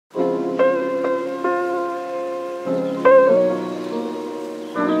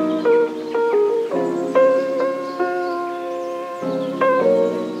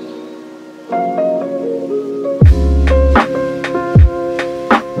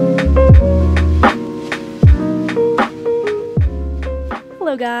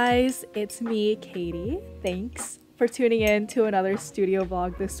Hello guys, it's me, Katie. Thanks for tuning in to another studio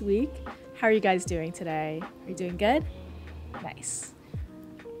vlog this week. How are you guys doing today? Are you doing good? Nice.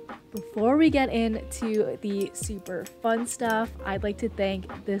 Before we get into the super fun stuff, I'd like to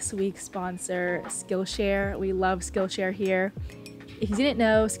thank this week's sponsor, Skillshare. We love Skillshare here. If you didn't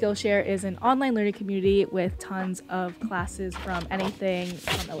know, Skillshare is an online learning community with tons of classes from anything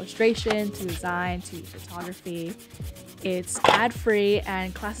from illustration to design to photography. It's ad-free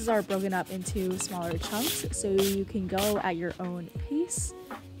and classes are broken up into smaller chunks so you can go at your own pace.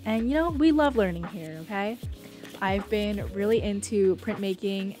 And you know, we love learning here, okay? I've been really into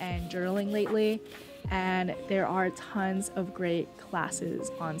printmaking and journaling lately, and there are tons of great classes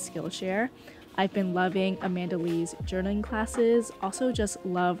on Skillshare. I've been loving Amanda Lee's journaling classes. Also just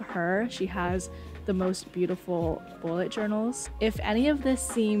love her. She has the most beautiful bullet journals. If any of this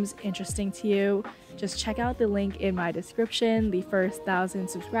seems interesting to you, just check out the link in my description. The first 1,000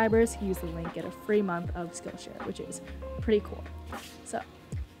 subscribers can use the link, get a free month of Skillshare, which is pretty cool. So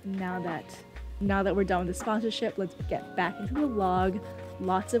now that we're done with the sponsorship, let's get back into the vlog.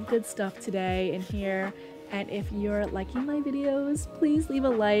 Lots of good stuff today in here. And if you're liking my videos, please leave a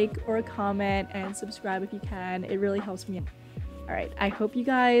like or a comment and subscribe if you can. It really helps me. All right, I hope you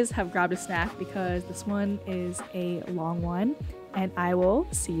guys have grabbed a snack because this one is a long one, and I will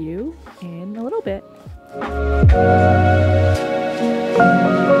see you in a little bit.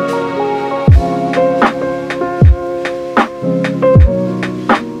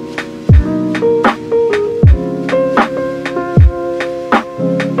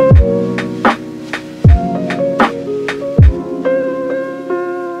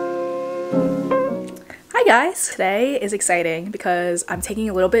 Guys, today is exciting because I'm taking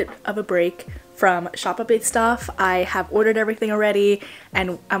a little bit of a break from shop update stuff. I have ordered everything already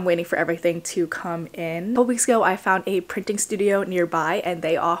and I'm waiting for everything to come in. A couple weeks ago I found a printing studio nearby and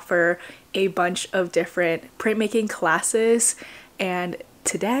they offer a bunch of different printmaking classes, and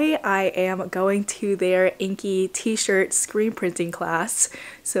today I am going to their inky t-shirt screen printing class.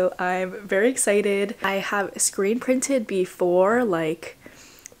 So I'm very excited. I have screen printed before, like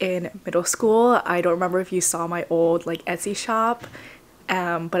in middle school. I don't remember if you saw my old like Etsy shop,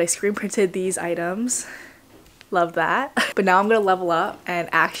 but I screen printed these items. Love that. But now I'm gonna level up and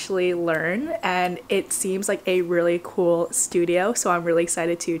actually learn, and it seems like a really cool studio, so I'm really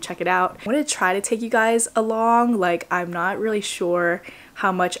excited to check it out. I want to try to take you guys along. Like, I'm not really sure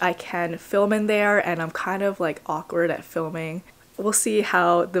how much I can film in there, and I'm kind of like awkward at filming. We'll see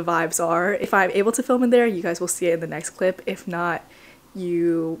how the vibes are. If I'm able to film in there, you guys will see it in the next clip. If not,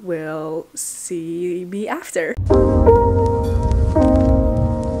 you will see me after.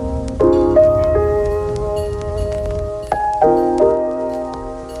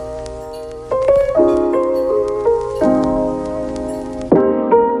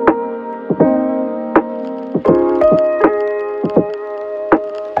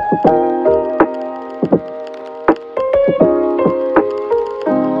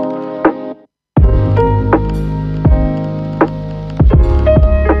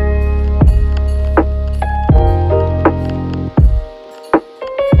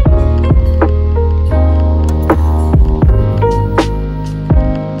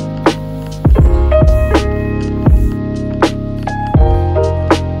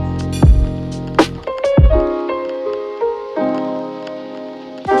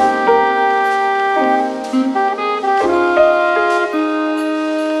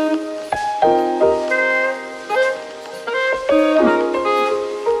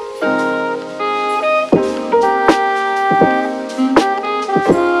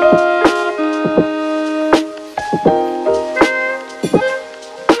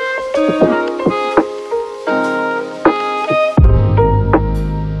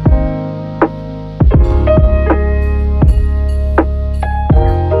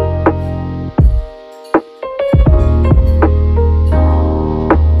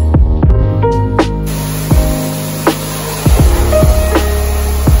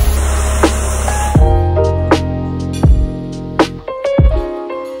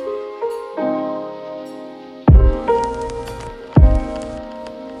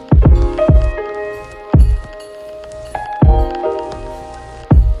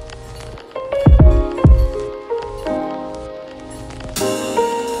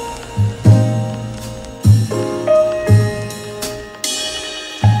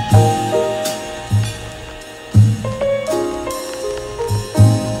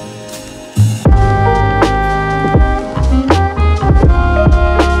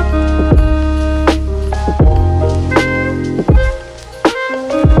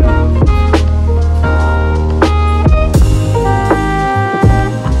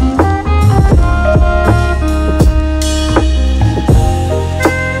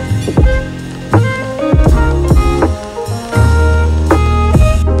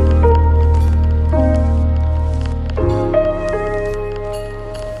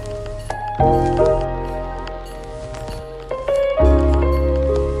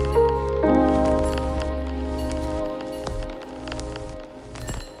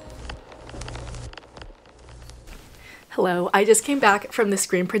 Hello, I just came back from the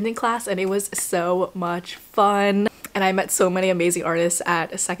screen printing class and it was so much fun. And I met so many amazing artists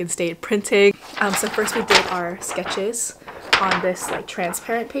at Second State Printing. So first we did our sketches on this like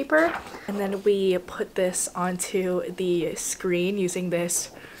transparent paper, and then we put this onto the screen using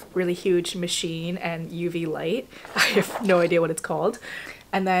this really huge machine and UV light. I have no idea what it's called.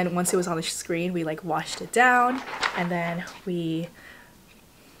 And then once it was on the screen, we like washed it down, and then we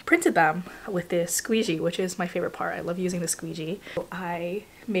printed them with this squeegee, which is my favorite part. I love using the squeegee. I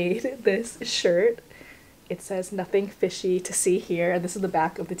made this shirt. It says "Nothing fishy to see here," and this is the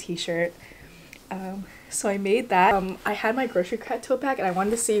back of the t-shirt. So I made that. I had my grocery cart tote bag and I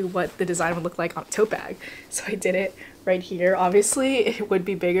wanted to see what the design would look like on a tote bag. So I did it right here. Obviously it would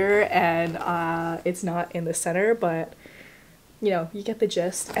be bigger and it's not in the center, but you know, you get the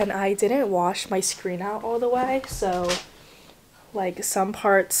gist. And I didn't wash my screen out all the way, so like some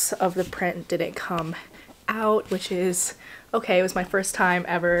parts of the print didn't come out, which is okay. It was my first time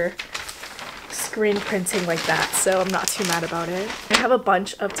ever screen printing like that, so I'm not too mad about it. I have a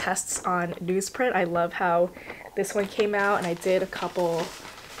bunch of tests on newsprint. I love how this one came out, and I did a couple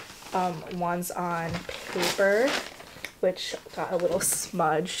ones on paper, which got a little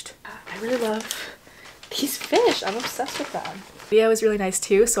smudged. I really love these fish. I'm obsessed with them. Video was really nice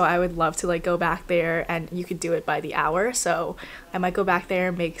too, so I would love to like go back there, and you could do it by the hour, so I might go back there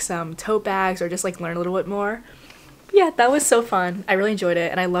and make some tote bags or just like learn a little bit more. Yeah, that was so fun. I really enjoyed it,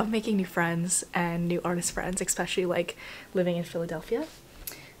 and I love making new friends and new artist friends, especially like living in Philadelphia.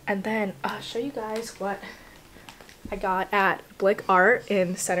 And then I'll show you guys what I got at Blick Art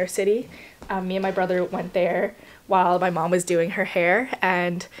in Center City. Me and my brother went there while my mom was doing her hair,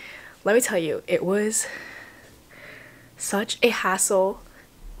 and let me tell you, it was such a hassle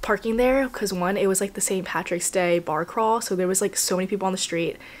parking there because one, it was like the St. Patrick's Day bar crawl, so there was like so many people on the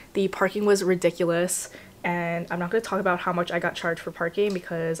street. The parking was ridiculous, and I'm not going to talk about how much I got charged for parking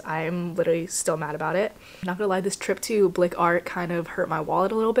because I'm literally still mad about it. I'm not gonna lie, this trip to Blick Art kind of hurt my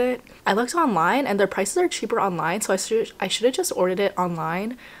wallet a little bit. I looked online and their prices are cheaper online, so I should have just ordered it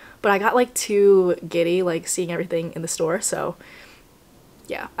online, but I got like too giddy like seeing everything in the store, so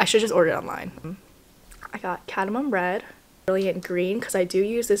yeah, I should just order it online. I got cadmium red, brilliant green because I do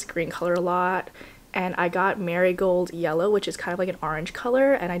use this green color a lot, and I got marigold yellow, which is kind of like an orange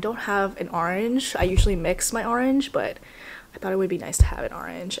color, and I don't have an orange. I usually mix my orange, but I thought it would be nice to have an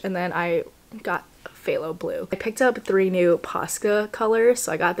orange. And then I got phthalo blue. I picked up 3 new Posca colors,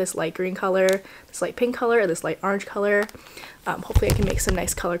 so I got this light green color, this light pink color, and this light orange color. Hopefully I can make some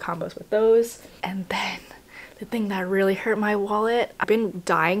nice color combos with those. And then the thing that really hurt my wallet, I've been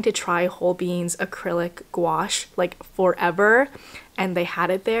dying to try Holbein's acrylic gouache like forever, and they had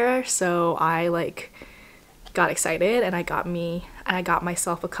it there, so I like got excited and I got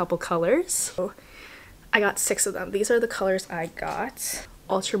myself a couple colors. So I got 6 of them. These are the colors I got: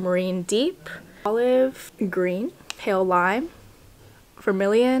 ultramarine deep, olive green, pale lime,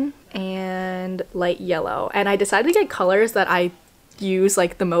 vermilion, and light yellow. And I decided to get colors that I use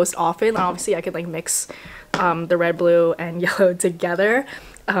like the most often. Obviously I could like mix the red, blue, and yellow together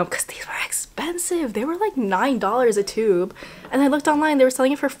because these were expensive. They were like $9 a tube, and I looked online, they were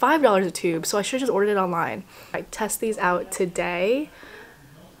selling it for $5 a tube, so I should have just ordered it online. I test these out today.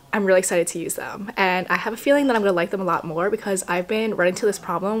 I'm really excited to use them, and I have a feeling that I'm gonna like them a lot more because I've been running into this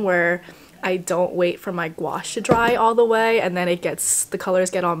problem where I don't wait for my gouache to dry all the way, and then the colors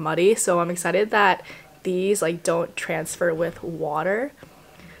get all muddy. So I'm excited that these like don't transfer with water,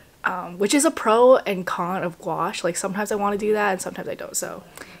 which is a pro and con of gouache. Like sometimes I want to do that and sometimes I don't. So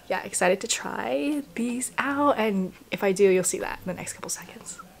yeah, excited to try these out, and if I do, you'll see that in the next couple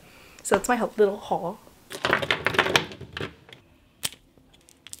seconds. So that's my little haul.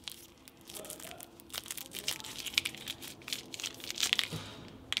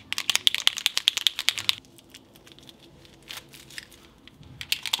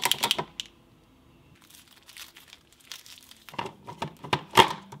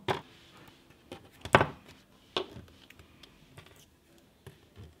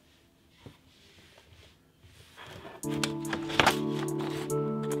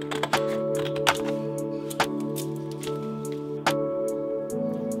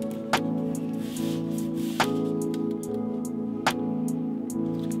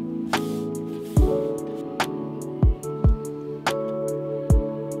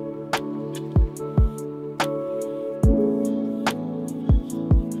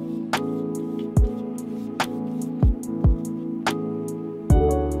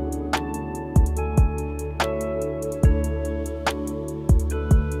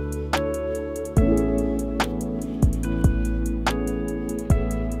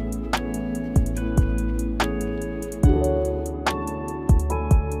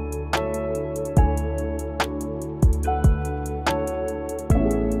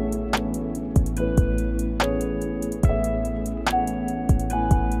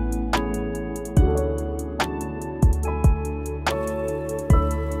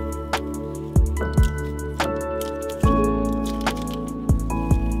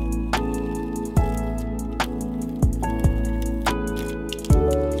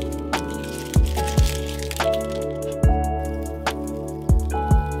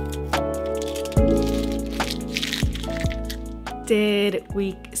 did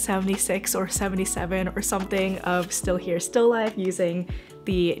week 76 or 77 or something of Still Here, Still Life using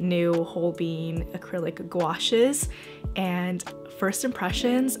the new Holbein acrylic gouaches, and first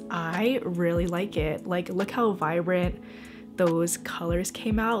impressions, I really like it. Like, look how vibrant those colors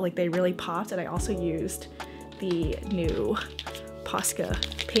came out. Like, they really popped. And I also used the new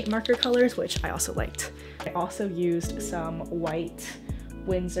Posca paint marker colors, which I also liked. I also used some white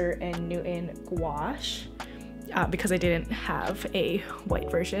Winsor & Newton gouache because I didn't have a white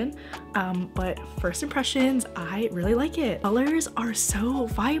version. But first impressions, I really like it. Colors are so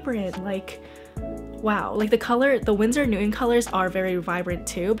vibrant. Like, wow. Like, the Winsor & Newton colors are very vibrant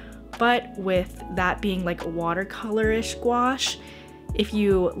too. But with that being like watercolor-ish gouache, if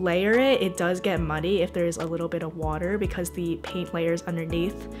you layer it, it does get muddy if there's a little bit of water because the paint layers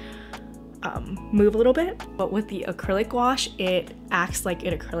underneath move a little bit. But with the acrylic gouache, it acts like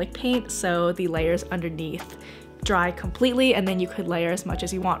an acrylic paint, so the layers underneath dry completely and then you could layer as much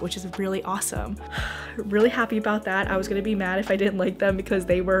as you want, which is really awesome. Really happy about that. I was gonna be mad if I didn't like them because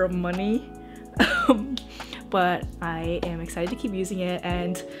they were money. But I am excited to keep using it,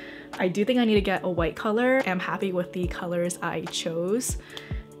 and I do think I need to get a white color. I'm happy with the colors I chose.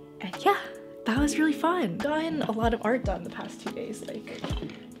 And yeah, that was really fun. Gotten a lot of art done the past 2 days. Like,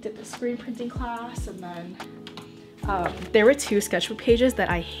 did the screen printing class, and then there were 2 sketchbook pages that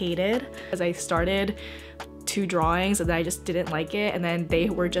I hated because I started 2 drawings and then I just didn't like it, and then they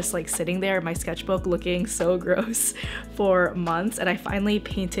were just like sitting there in my sketchbook looking so gross for months, and I finally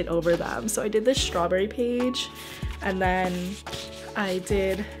painted over them. So I did this strawberry page, and then I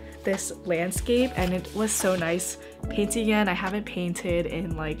did this landscape, and it was so nice painting again. I haven't painted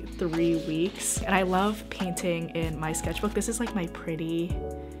in like 3 weeks, and I love painting in my sketchbook. This is like my pretty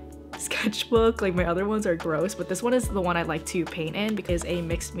sketchbook. Like, my other ones are gross, but this one is the one I like to paint in because it's a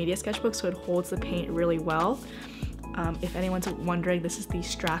mixed media sketchbook, so it holds the paint really well. If anyone's wondering, this is the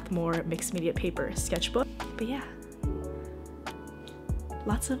Strathmore mixed media paper sketchbook. But yeah,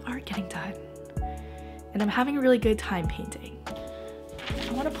 lots of art getting done, and I'm having a really good time painting.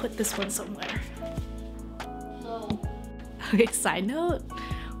 I want to put this one somewhere. No. Okay, side note,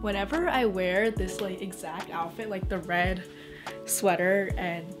 whenever I wear this like exact outfit, like the red sweater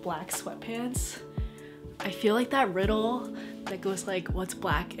and black sweatpants, I feel like that riddle that goes like, what's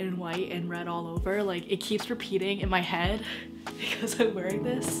black and white and red all over, like it keeps repeating in my head because I'm wearing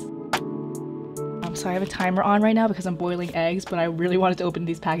this. So I have a timer on right now because I'm boiling eggs, but I really wanted to open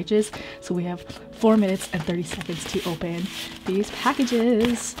these packages. So we have 4 minutes and 30 seconds to open these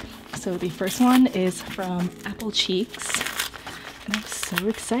packages. So the first one is from Apple Cheeks, and I'm so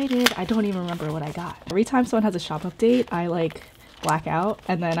excited. I don't even remember what I got. Every time someone has a shop update, I like black out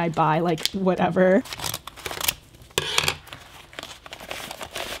and then I buy like whatever.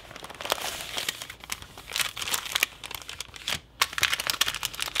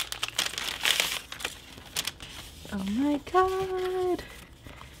 Oh my god.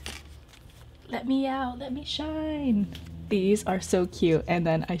 Let me out, let me shine. These are so cute, and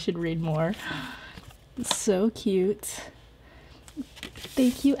then I should read more. So cute.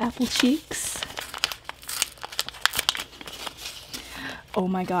 Thank you, Apple Cheeks. Oh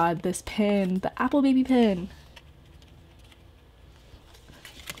my god, this pin, the Apple Baby pin.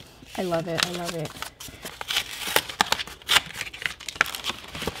 I love it, I love it.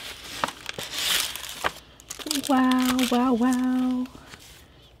 Wow, wow, wow.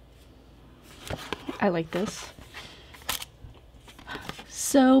 I like this.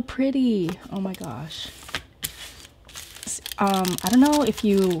 So pretty. Oh my gosh. I don't know if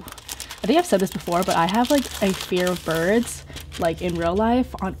you, I think I've said this before, but I have like a fear of birds, like in real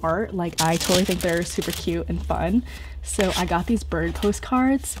life on art. Like, I totally think they're super cute and fun. So I got these bird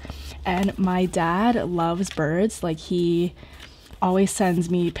postcards, and my dad loves birds. Like, he always sends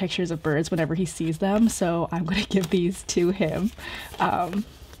me pictures of birds whenever he sees them, so I'm gonna give these to him. But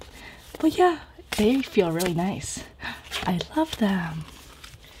yeah, they feel really nice. I love them.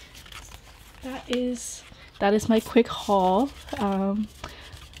 That is my quick haul.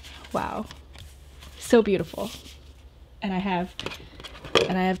 Wow, so beautiful. And I have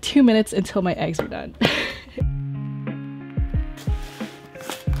 2 minutes until my eggs are done.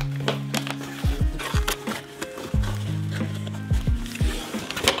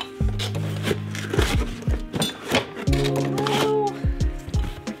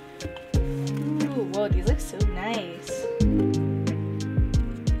 Whoa, these look so nice.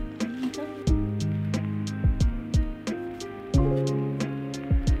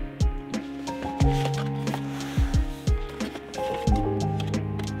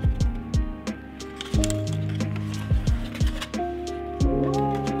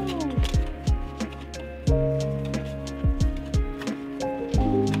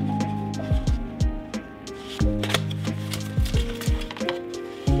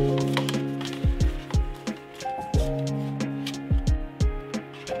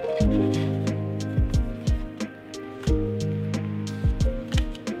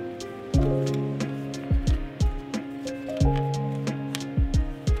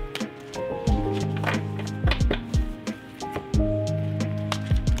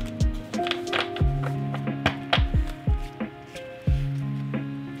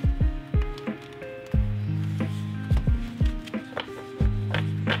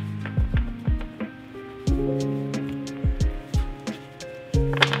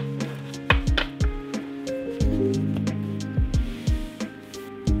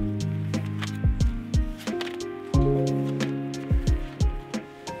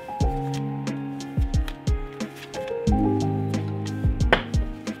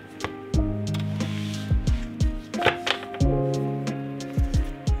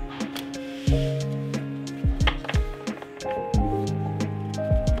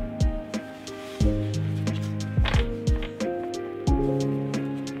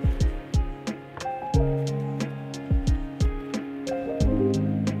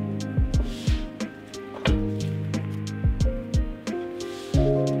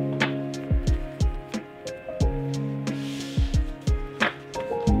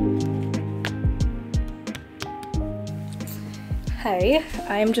 Hi,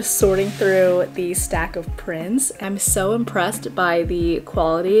 I'm just sorting through the stack of prints. I'm so impressed by the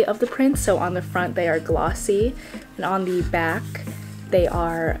quality of the prints. So on the front they are glossy, and on the back they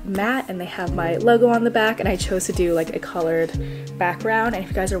are matte, and they have my logo on the back, and I chose to do like a colored background. And if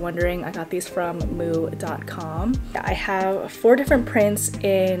you guys are wondering, I got these from moo.com. I have 4 different prints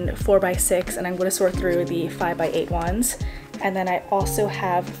in 4x6, and I'm going to sort through the 5x8 ones. And then I also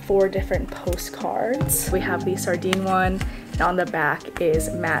have 4 different postcards. We have the sardine one, and on the back is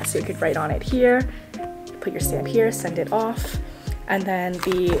matte, so you could write on it here, put your stamp here, send it off. And then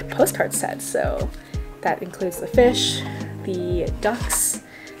the postcard set, so that includes the fish, the ducks,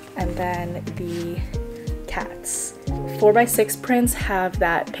 and then the cats. 4x6 prints have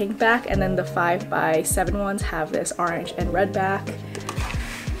that pink back, and then the 5x7 ones have this orange and red back.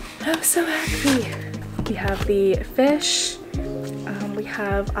 I'm so happy. We have the fish. We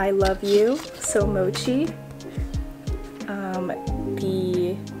have I love you, so mochi.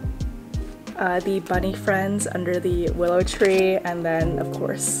 The bunny friends under the willow tree, and then of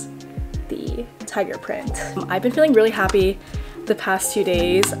course the tiger print. I've been feeling really happy the past 2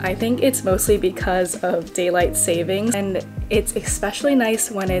 days. I think it's mostly because of daylight savings, and it's especially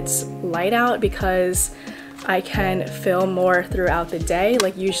nice when it's light out because I can film more throughout the day.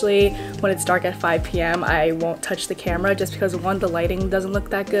 Like usually when it's dark at 5 p.m. I won't touch the camera just because, one, the lighting doesn't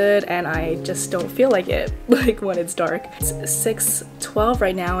look that good and I just don't feel like it like when it's dark. It's 6:12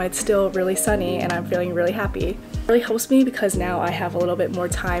 right now and it's still really sunny and I'm feeling really happy. It really helps me because now I have a little bit more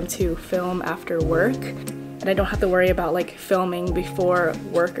time to film after work, and I don't have to worry about like filming before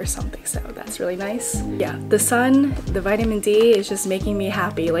work or something, so that's really nice. Yeah, the sun, the vitamin D is just making me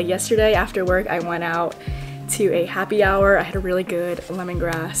happy. Like yesterday after work I went out to a happy hour. I had a really good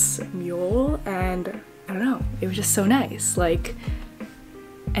lemongrass mule, and I don't know, it was just so nice. Like,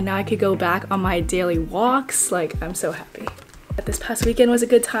 and now I could go back on my daily walks. Like, I'm so happy. But this past weekend was a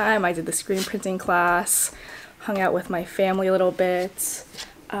good time. I did the screen printing class, hung out with my family a little bit.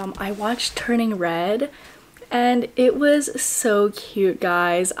 I watched Turning Red, and it was so cute,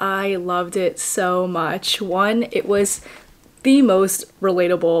 guys. I loved it so much. One, it was the most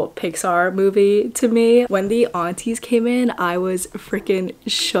relatable Pixar movie to me. When the aunties came in, I was freaking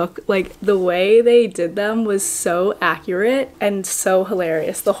shook. Like, the way they did them was so accurate and so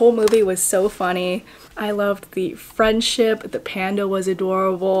hilarious. The whole movie was so funny. I loved the friendship. The panda was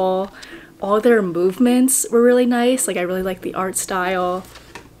adorable. All their movements were really nice. Like, I really liked the art style.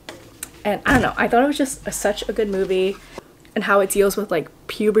 And I don't know, I thought it was just such a good movie, and how it deals with like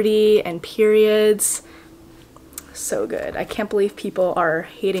puberty and periods. So good. I can't believe people are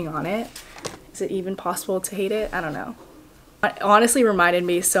hating on it. Is it even possible to hate it? I don't know. It honestly reminded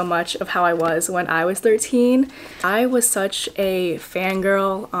me so much of how I was when I was 13. I was such a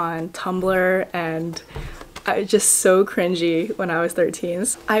fangirl on Tumblr, and I was just so cringy when I was 13.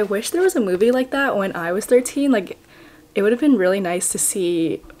 I wish there was a movie like that when I was 13. Like, it would have been really nice to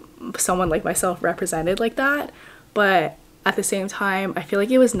see someone like myself represented like that, but at the same time I feel like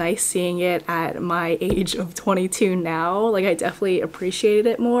it was nice seeing it at my age of 22 now. Like, I definitely appreciated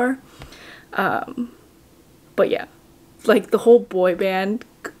it more. But yeah, like the whole boy band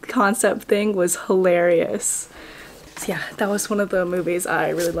concept thing was hilarious. So yeah, that was one of the movies I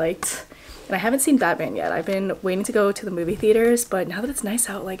really liked. And I haven't seen Batman yet. I've been waiting to go to the movie theaters, but now that it's nice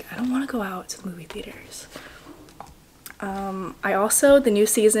out, like, I don't want to go out to the movie theaters. I also, the new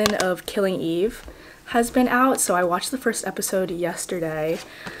season of Killing Eve has been out, so I watched the first episode yesterday.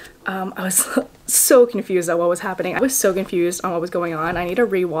 I was so confused at what was happening. I was so confused on what was going on. I need to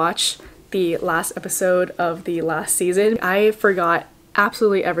rewatch the last episode of the last season. I forgot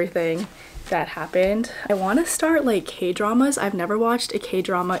absolutely everything that happened. I want to start like K-dramas. I've never watched a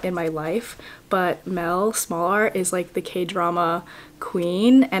K-drama in my life, but Mel Smallart is like the K-drama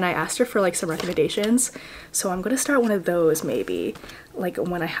queen, and I asked her for like some recommendations, so I'm gonna start one of those maybe like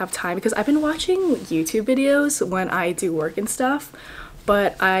when I have time, because I've been watching YouTube videos when I do work and stuff,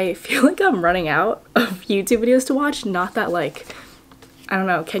 but I feel like I'm running out of YouTube videos to watch. Not that, like, I don't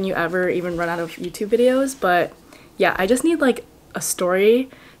know, can you ever even run out of YouTube videos? But yeah, I just need like a story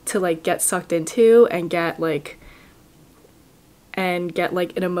to like get sucked into and get like an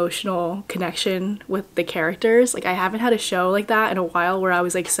emotional connection with the characters. Like, I haven't had a show like that in a while where I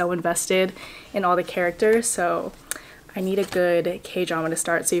was like so invested in all the characters, so I need a good K-drama to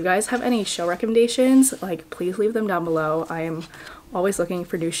start. So if you guys have any show recommendations, like, please leave them down below. I am always looking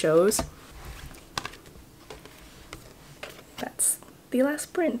for new shows. That's the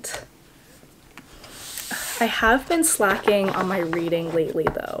last print. I have been slacking on my reading lately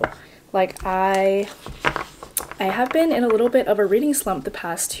though. Like, I have been in a little bit of a reading slump the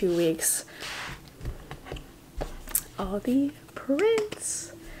past 2 weeks. All the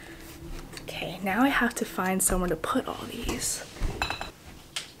prints. Okay, now I have to find somewhere to put all these.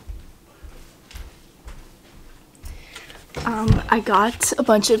 I got a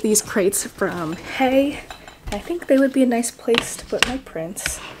bunch of these crates from Hay. I think they would be a nice place to put my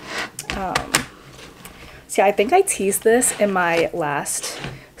prints. See, I think I teased this in my last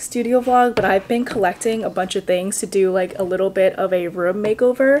studio vlog, but I've been collecting a bunch of things to do like a little bit of a room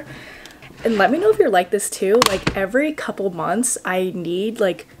makeover. And let me know if you're like this too. Like every couple months I need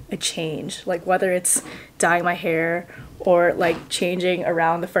like a change, like whether it's dyeing my hair or like changing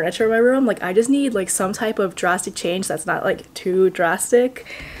around the furniture in my room. Like I just need like some type of drastic change that's not like too drastic,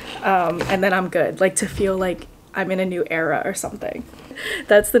 and then I'm good, like to feel like I'm in a new era or something.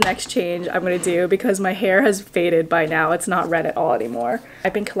 That's the next change I'm gonna do because my hair has faded by now. It's not red at all anymore.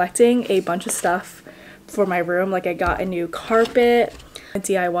 I've been collecting a bunch of stuff for my room. Like I got a new carpet, a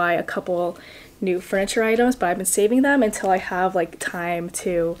DIY, a couple new furniture items, but I've been saving them until I have like time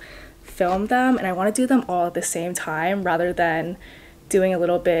to film them, and I want to do them all at the same time rather than doing a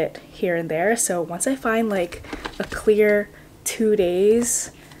little bit here and there. So once I find like a clear 2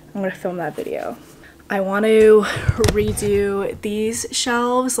 days, I'm gonna film that video. I want to redo these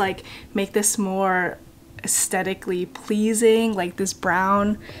shelves, like make this more aesthetically pleasing, like this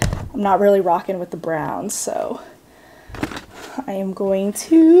brown. I'm not really rocking with the browns, so I am going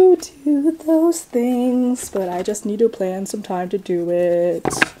to do those things, but I just need to plan some time to do it.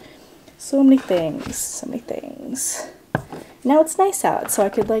 So many things, so many things. Now it's nice out, so I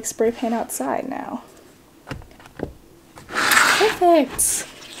could like spray paint outside now. Perfect.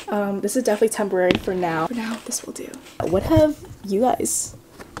 This is definitely temporary for now. For now, this will do. What have you guys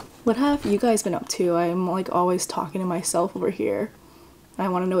been up to? I'm like always talking to myself over here. I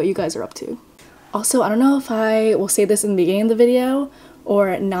want to know what you guys are up to. Also, I don't know if I will say this in the beginning of the video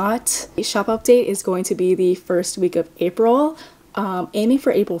or not. The shop update is going to be the first week of April. Aiming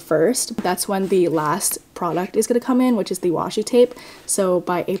for April 1st. That's when the last product is going to come in, which is the washi tape. So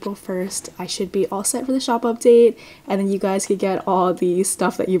by April 1st, I should be all set for the shop update, and then you guys could get all the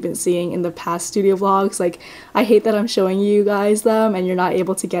stuff that you've been seeing in the past studio vlogs. Like, I hate that I'm showing you guys them and you're not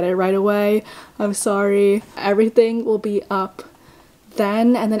able to get it right away. I'm sorry. Everything will be up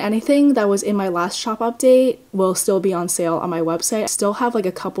then, and then anything that was in my last shop update will still be on sale on my website. I still have like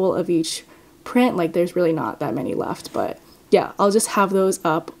a couple of each print, like there's really not that many left, but yeah, I'll just have those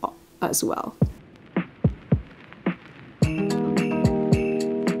up as well.